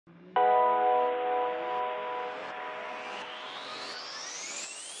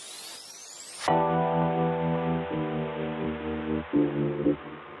It's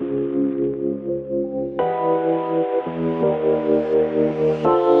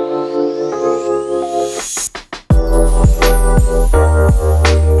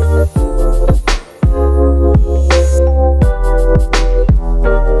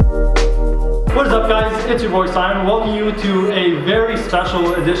your boy Simon. Welcome you to a very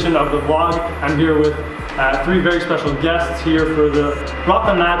special edition of the vlog. I'm here with three very special guests here for the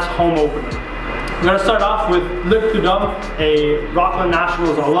Rockland Nats home opener. I'm going to start off with Luc Prudhomme, a Rockland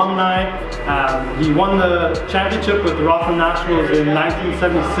Nationals alumni. He won the championship with the Rockland Nationals in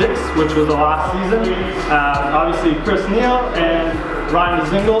 1976, which was the last season. Obviously Chris Neal and Ryan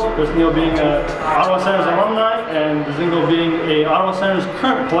Dzingel, Chris Neal being an Ottawa Senators alumni and Dzingel being an Ottawa Senators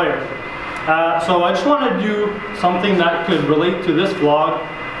current player. So I just wanted to do something that could relate to this vlog.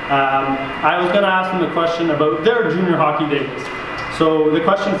 I was going to ask them the question about their junior hockey days. So the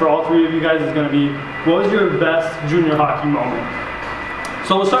question for all three of you guys is going to be, what was your best junior hockey moment?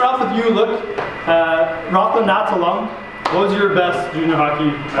 So we'll start off with you, Luc, Rockland Nats alum. What was your best junior hockey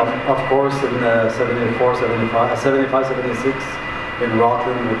moment? Of course, in 74, 75, 76 in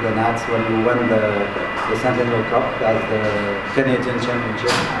Rockland with the Nats when we won the Centennial Cup as the Canadian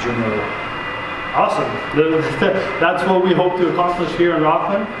Championship junior. Awesome. That's what we hope to accomplish here in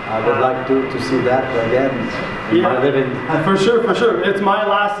Rockland. I would like to see that again in my living. For sure, for sure. It's my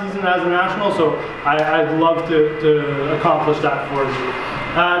last season as a National, so I'd love to accomplish that for you.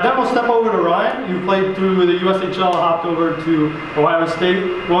 Then we'll step over to Ryan. You played through the USHL, hopped over to Ohio State.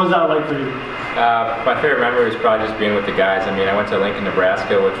 What was that like for you? My favorite memory was probably just being with the guys. I mean, I went to Lincoln,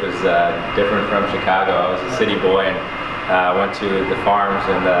 Nebraska, which was different from Chicago. I was a city boy and went to the farms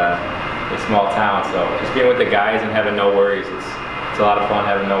and a small town. So just being with the guys and having no worries, it's a lot of fun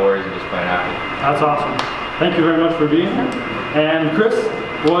having no worries and just playing hockey. That's awesome. Thank you very much for being here. And Chris,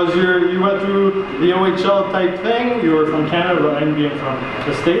 you went through the OHL type thing. You were from Canada and being from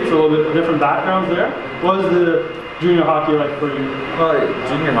the States, a little bit different backgrounds there. What was the junior hockey like for you? Well,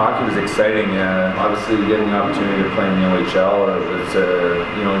 junior hockey was exciting. Obviously, getting the opportunity to play in the OHL was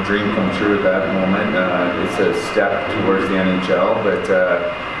a dream come true at that moment. It's a step towards the NHL, but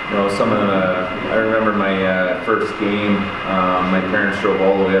I remember my first game. My parents drove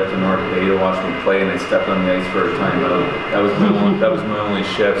all the way up to North Bay to watch me play, and I stepped on the ice for a timeout. That was my only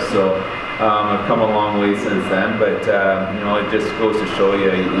shift. So I've come a long way since then, but it just goes to show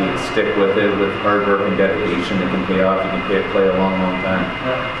you stick with it with hard work and dedication. It can pay off. You can play a long, long time.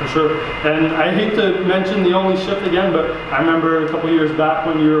 Yeah, for sure. And I hate to mention the only shift again, but I remember a couple of years back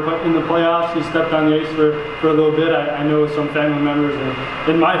when you were in the playoffs, you stepped on the ice for a little bit. I know some family members, and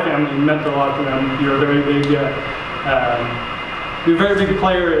in my family, it meant a lot to them. You're a very big,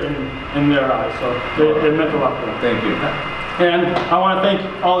 player in their eyes, so it meant a lot to them. Thank you. And I want to thank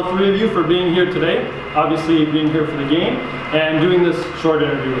all three of you for being here today, obviously being here for the game, and doing this short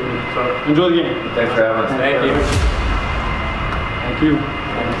interview with me. So enjoy the game. Thanks for having us. Thank you. Thank you.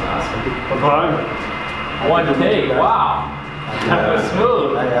 That was awesome. Bye. One take, wow. That was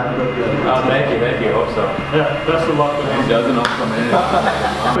smooth. Oh, thank you, hope so. Yeah, best of luck with it. He doesn't know come in.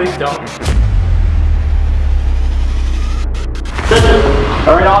 Please don't.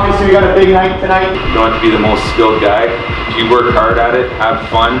 All right, obviously we got a big night tonight. You don't have to be the most skilled guy. If you work hard at it, have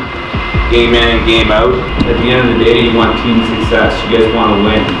fun, game in and game out. At the end of the day, you want team success. You guys want to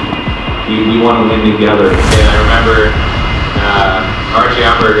win. You want to win together. And I remember Archie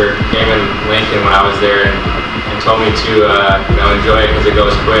Umberger came in Lincoln when I was there and told me to enjoy it because it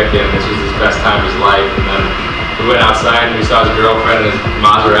goes quick, and this was his best time of his life. And then we went outside and we saw his girlfriend and his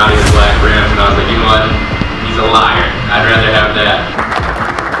Maserati with black rims, and I was like, you know what? He's a liar. I'd rather have that.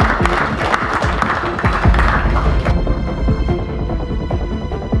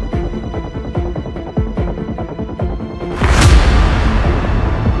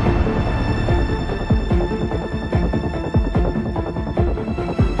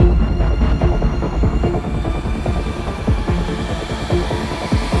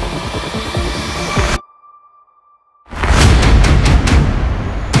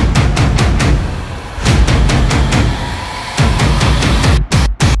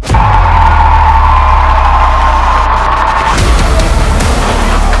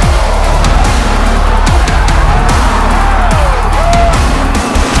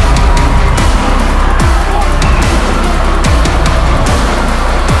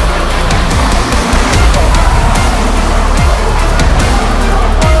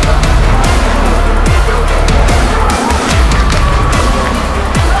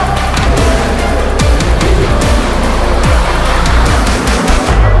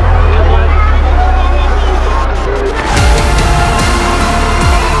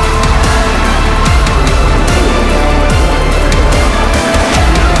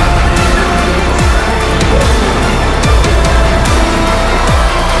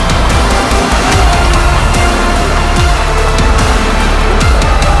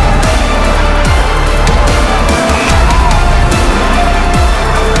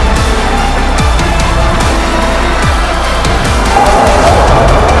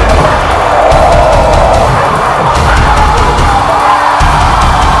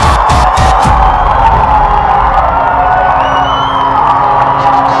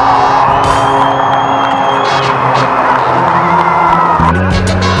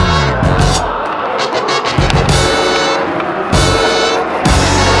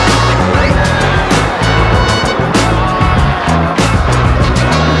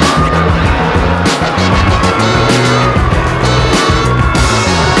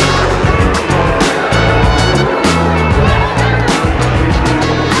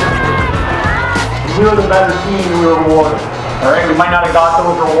 we were the better team and we were rewarded. All right, we might not have got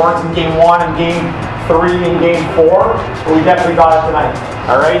those rewards in game 1 and game 3 and game 4, but we definitely got it tonight.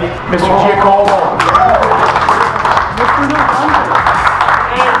 All right, Mr. Giacomo.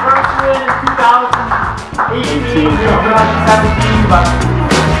 And first win in 2018, 2017, but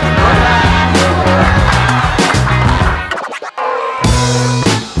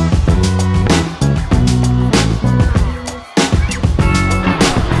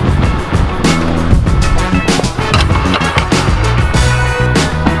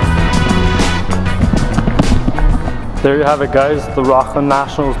there you have it, guys. The Rockland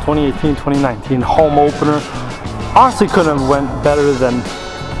Nationals 2018-2019 home opener. Honestly, couldn't have went better than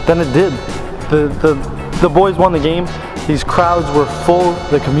it did. The boys won the game. These crowds were full.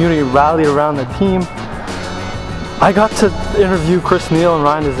 The community rallied around the team. I got to interview Chris Neal and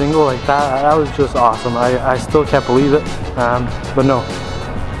Ryan Dzingel like that. That was just awesome. I still can't believe it. But no,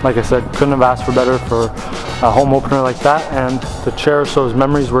 like I said, couldn't have asked for better for a home opener like that. And to cherish those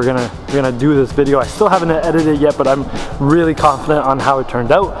memories, we're gonna do this video. I still haven't edited it yet, but I'm really confident on how it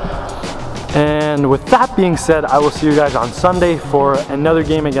turned out. And with that being said, I will see you guys on Sunday for another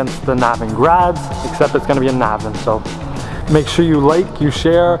game against the Navan grads, except it's gonna be in Navan. So make sure you like, you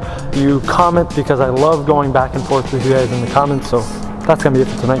share, you comment, because I love going back and forth with you guys in the comments. So that's gonna be it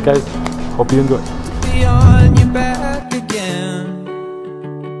for tonight, guys. Hope you enjoy.